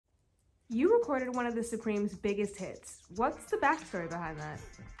You recorded one of the Supremes' biggest hits. What's the backstory behind that?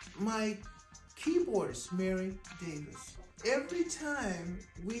 My keyboardist, Mary Davis, every time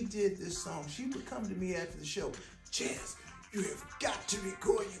we did this song, she would come to me after the show, Chazz, you have got to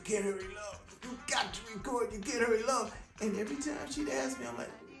record You Can't Hurry Love. You got to record You Can't Hurry Love. And every time she'd ask me, I'm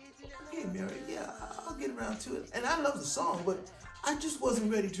like, hey, Mary, yeah, I'll get around to it. And I love the song, but I just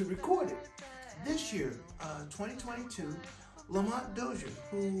wasn't ready to record it. This year, 2022, Lamont Dozier,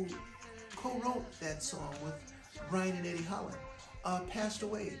 who co-wrote that song with Brian and Eddie Holland, passed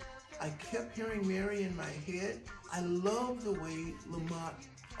away. I kept hearing Mary in my head. I love the way Lamont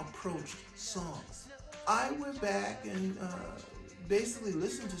approached songs. I went back and basically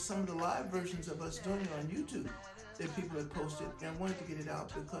listened to some of the live versions of us doing it on YouTube that people had posted, and I wanted to get it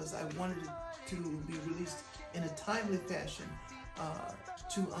out because I wanted it to be released in a timely fashion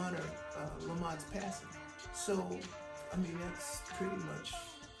to honor Lamont's passing. So, I mean, that's pretty much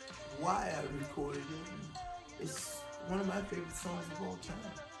why I recorded it, and it's one of my favorite songs of all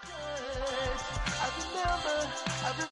time.